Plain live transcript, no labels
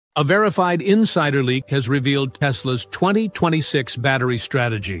A verified insider leak has revealed Tesla's 2026 battery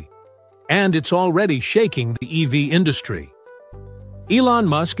strategy, and it's already shaking the EV industry. Elon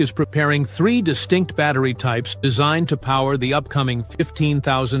Musk is preparing 3 distinct battery types designed to power the upcoming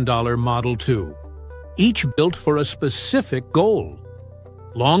 $15,000 Model 2, each built for a specific goal: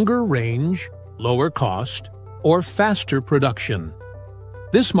 longer range, lower cost, or faster production.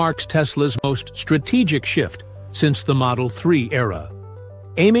 This marks Tesla's most strategic shift since the Model 3 era,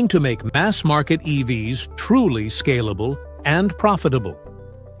 aiming to make mass-market EVs truly scalable and profitable.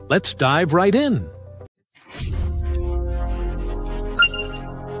 Let's dive right in.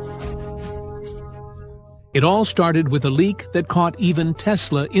 It all started with a leak that caught even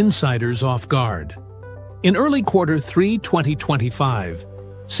Tesla insiders off guard. In early Q3 2025,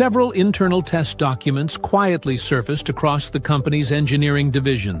 several internal test documents quietly surfaced across the company's engineering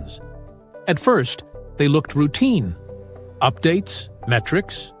divisions. At first, they looked routine: updates,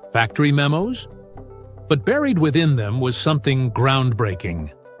 metrics, factory memos. But buried within them was something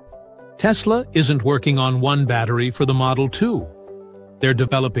groundbreaking. Tesla isn't working on one battery for the Model 2. They're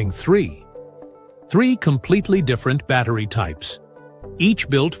developing 3 completely different battery types, each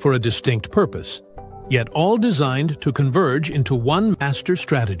built for a distinct purpose, yet all designed to converge into one master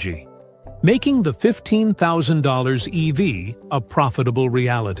strategy, making the $15,000 EV a profitable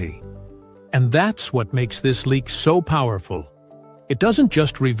reality. And that's what makes this leak so powerful. It doesn't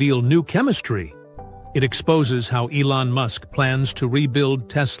just reveal new chemistry, it exposes how Elon Musk plans to rebuild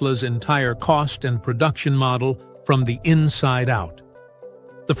Tesla's entire cost and production model from the inside out.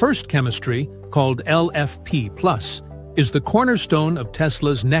 The first chemistry, called LFP+, is the cornerstone of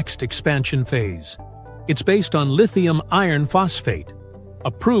Tesla's next expansion phase. It's based on lithium iron phosphate,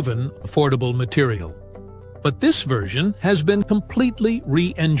 a proven, affordable material. But this version has been completely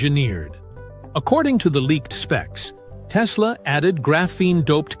re-engineered. According to the leaked specs, Tesla added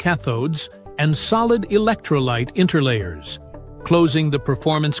graphene-doped cathodes and solid electrolyte interlayers, closing the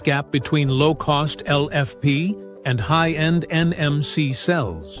performance gap between low-cost LFP and high-end NMC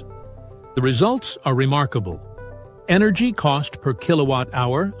cells. The results are remarkable. Energy cost per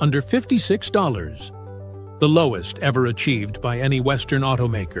kilowatt-hour under $56, the lowest ever achieved by any Western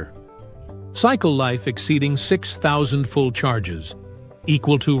automaker. Cycle life exceeding 6,000 full charges,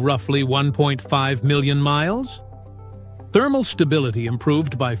 equal to roughly 1.5 million miles. Thermal stability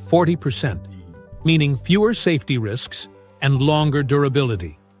improved by 40%, meaning fewer safety risks and longer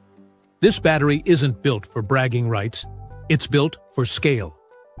durability. This battery isn't built for bragging rights, it's built for scale.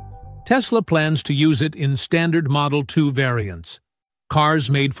 Tesla plans to use it in standard Model 2 variants,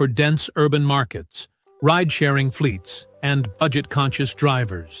 cars made for dense urban markets, ride-sharing fleets, and budget-conscious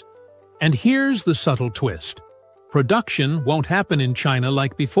drivers. And here's the subtle twist: production won't happen in China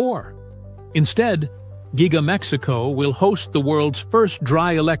like before. Instead, Giga Mexico will host the world's first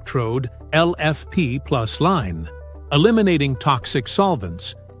dry electrode LFP+ line, eliminating toxic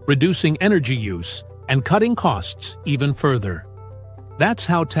solvents, reducing energy use, and cutting costs even further. That's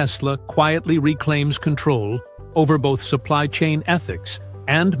how Tesla quietly reclaims control over both supply chain ethics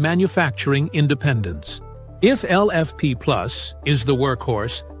and manufacturing independence. If LFP+ is the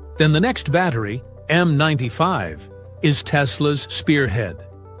workhorse, then the next battery, M95, is Tesla's spearhead.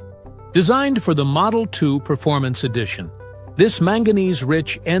 Designed for the Model 2 Performance Edition, this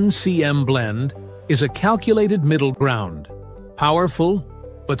manganese-rich NCM blend is a calculated middle ground, powerful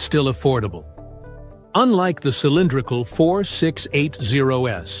but still affordable. Unlike the cylindrical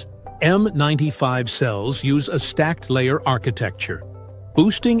 4680S, M95 cells use a stacked layer architecture,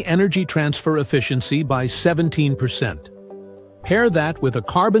 boosting energy transfer efficiency by 17%. Pair that with a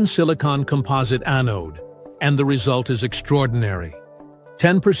carbon-silicon composite anode, and the result is extraordinary.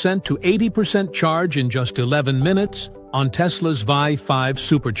 10% to 80% charge in just 11 minutes on Tesla's Vi 5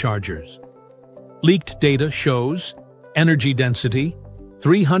 superchargers. Leaked data shows energy density,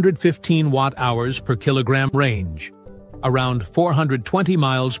 315 watt-hours per kilogram range, around 420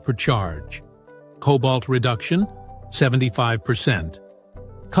 miles per charge. Cobalt reduction, 75%.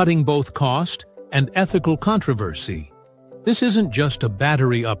 Cutting both cost and ethical controversy. This isn't just a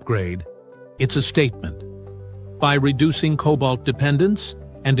battery upgrade, it's a statement. By reducing cobalt dependence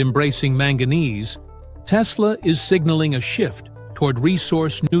and embracing manganese, Tesla is signaling a shift toward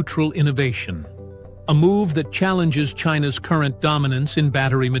resource-neutral innovation, a move that challenges China's current dominance in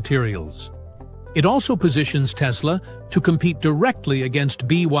battery materials. It also positions Tesla to compete directly against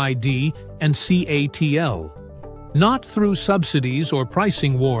BYD and CATL, not through subsidies or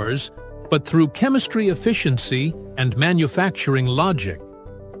pricing wars, but through chemistry efficiency and manufacturing logic.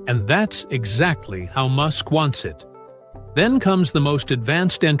 And that's exactly how Musk wants it. Then comes the most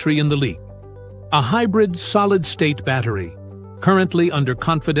advanced entry in the leak: a hybrid solid-state battery, currently under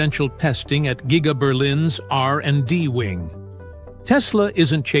confidential testing at Giga Berlin's R&D wing. Tesla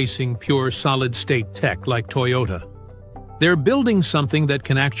isn't chasing pure solid-state tech like Toyota. They're building something that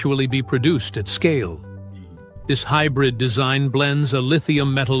can actually be produced at scale. This hybrid design blends a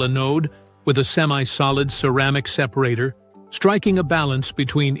lithium metal anode with a semi-solid ceramic separator, striking a balance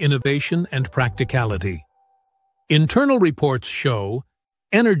between innovation and practicality. Internal reports show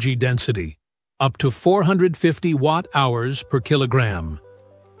energy density up to 450 watt-hours per kilogram,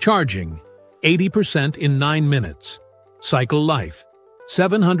 charging 80% in 9 minutes, cycle life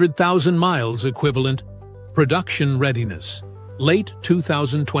 700,000 miles equivalent, production readiness late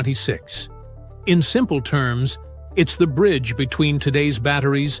 2026. In simple terms, it's the bridge between today's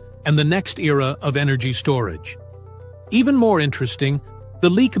batteries and the next era of energy storage. Even more interesting, the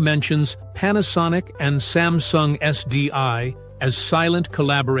leak mentions Panasonic and Samsung SDI as silent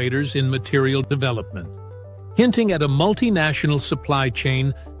collaborators in material development, hinting at a multinational supply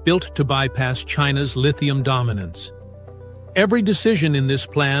chain built to bypass China's lithium dominance. Every decision in this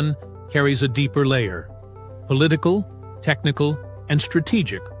plan carries a deeper layer: political, technical, and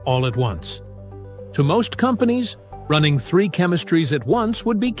strategic all at once. To most companies, running 3 chemistries at once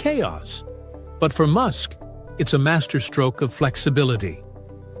would be chaos. But for Musk, it's a masterstroke of flexibility.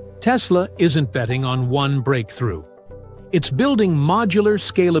 Tesla isn't betting on one breakthrough. It's building modular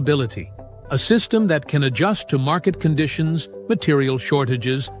scalability, a system that can adjust to market conditions, material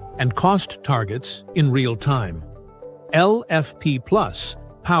shortages, and cost targets in real time. LFP Plus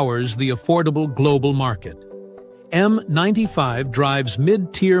powers the affordable global market. M95 drives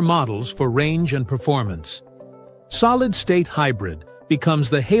mid-tier models for range and performance. Solid-state hybrid becomes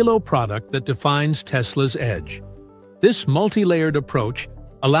the halo product that defines Tesla's edge. This multi-layered approach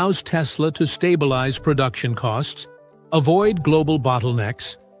allows Tesla to stabilize production costs, avoid global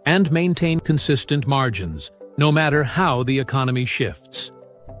bottlenecks, and maintain consistent margins, no matter how the economy shifts.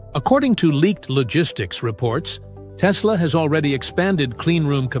 According to leaked logistics reports, Tesla has already expanded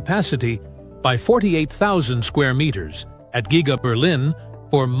cleanroom capacity by 48,000 square meters at Giga Berlin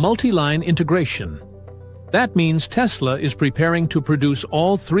for multi-line integration. That means Tesla is preparing to produce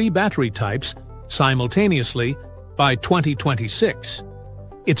all 3 battery types simultaneously by 2026.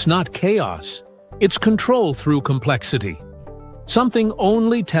 It's not chaos, it's control through complexity. Something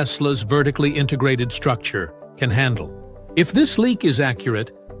only Tesla's vertically integrated structure can handle. If this leak is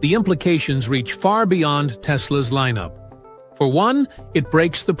accurate, the implications reach far beyond Tesla's lineup. For one, it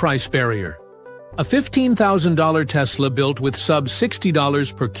breaks the price barrier. A $15,000 Tesla built with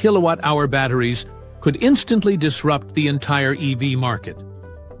sub-$60 per kilowatt-hour batteries could instantly disrupt the entire EV market,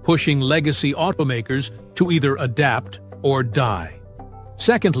 pushing legacy automakers to either adapt or die.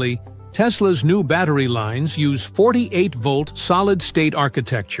 Secondly, Tesla's new battery lines use 48-volt solid-state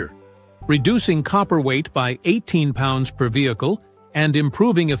architecture, reducing copper weight by 18 pounds per vehicle and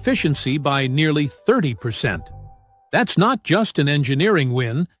improving efficiency by nearly 30%. That's not just an engineering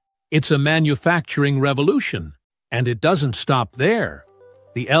win, it's a manufacturing revolution. And it doesn't stop there.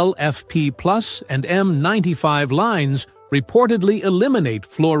 The LFP Plus and M95 lines reportedly eliminate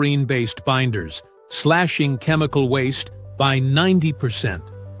fluorine-based binders, slashing chemical waste by 90%.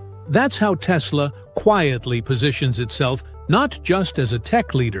 That's how Tesla quietly positions itself not just as a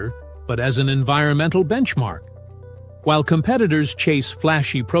tech leader, but as an environmental benchmark. While competitors chase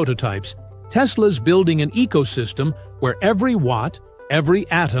flashy prototypes, Tesla's building an ecosystem where every watt, every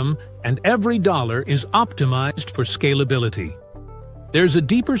atom, and every dollar is optimized for scalability. There's a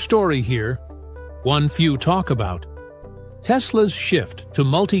deeper story here, one few talk about. Tesla's shift to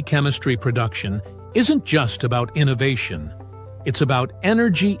multi-chemistry production isn't just about innovation, it's about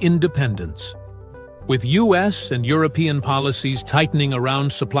energy independence. With US and European policies tightening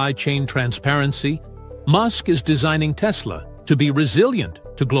around supply chain transparency, Musk is designing Tesla to be resilient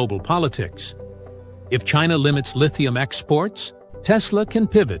to global politics. If China limits lithium exports, Tesla can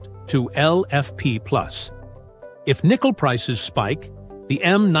pivot to LFP+. If nickel prices spike, the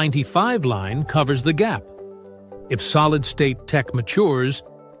M95 line covers the gap. If solid-state tech matures,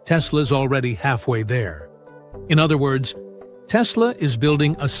 Tesla's already halfway there. In other words, Tesla is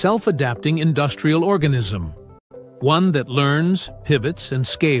building a self-adapting industrial organism, one that learns, pivots, and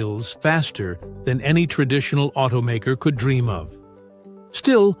scales faster than any traditional automaker could dream of.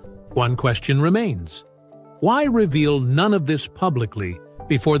 Still, one question remains. Why reveal none of this publicly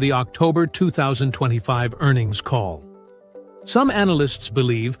before the October 2025 earnings call? Some analysts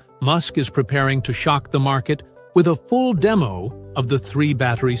believe Musk is preparing to shock the market with a full demo of the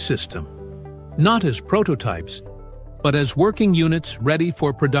 3-battery system. Not as prototypes, but as working units ready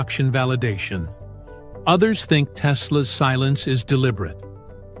for production validation. Others think Tesla's silence is deliberate,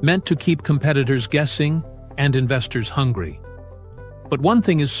 meant to keep competitors guessing and investors hungry. But one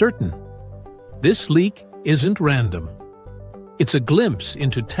thing is certain. This leak isn't random. It's a glimpse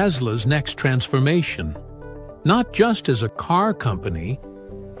into Tesla's next transformation, not just as a car company,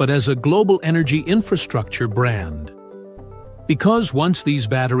 but as a global energy infrastructure brand. Because once these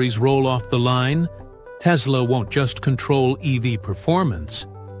batteries roll off the line, Tesla won't just control EV performance.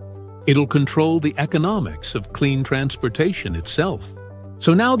 It'll control the economics of clean transportation itself.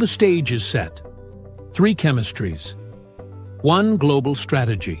 So now the stage is set. 3 chemistries. 1 global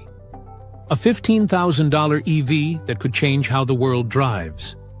strategy. A $15,000 EV that could change how the world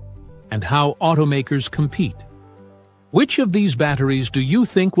drives, and how automakers compete. Which of these batteries do you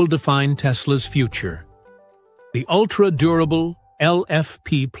think will define Tesla's future? The ultra-durable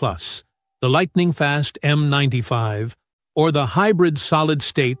LFP+, the lightning-fast M95, or the hybrid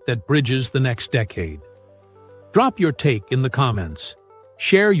solid-state that bridges the next decade? Drop your take in the comments.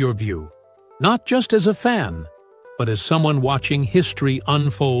 Share your view, not just as a fan, but as someone watching history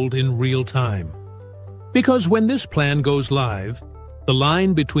unfold in real time. Because when this plan goes live, the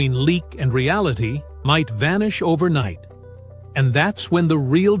line between leak and reality might vanish overnight. And that's when the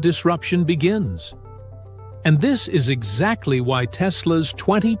real disruption begins. And this is exactly why Tesla's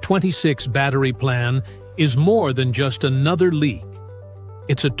 2026 battery plan is more than just another leak.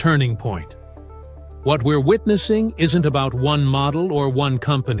 It's a turning point. What we're witnessing isn't about one model or one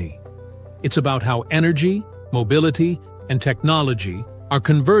company. It's about how energy, mobility, and technology are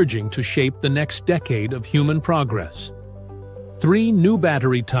converging to shape the next decade of human progress. 3 new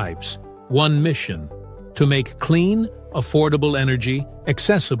battery types, 1 mission: to make clean, affordable energy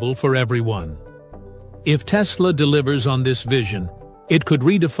accessible for everyone. If Tesla delivers on this vision, it could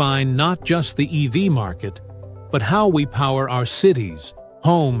redefine not just the EV market, but how we power our cities,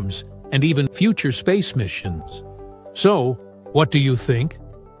 homes, and even future space missions. So, what do you think?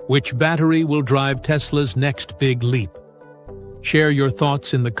 Which battery will drive Tesla's next big leap? Share your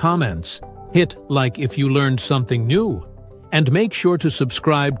thoughts in the comments, hit like if you learned something new, and make sure to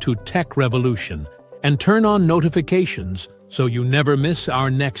subscribe to Tech Revolution and turn on notifications so you never miss our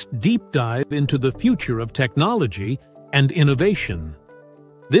next deep dive into the future of technology and innovation.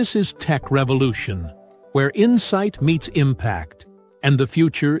 This is Tech Revolution, where insight meets impact, and the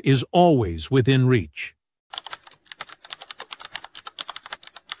future is always within reach.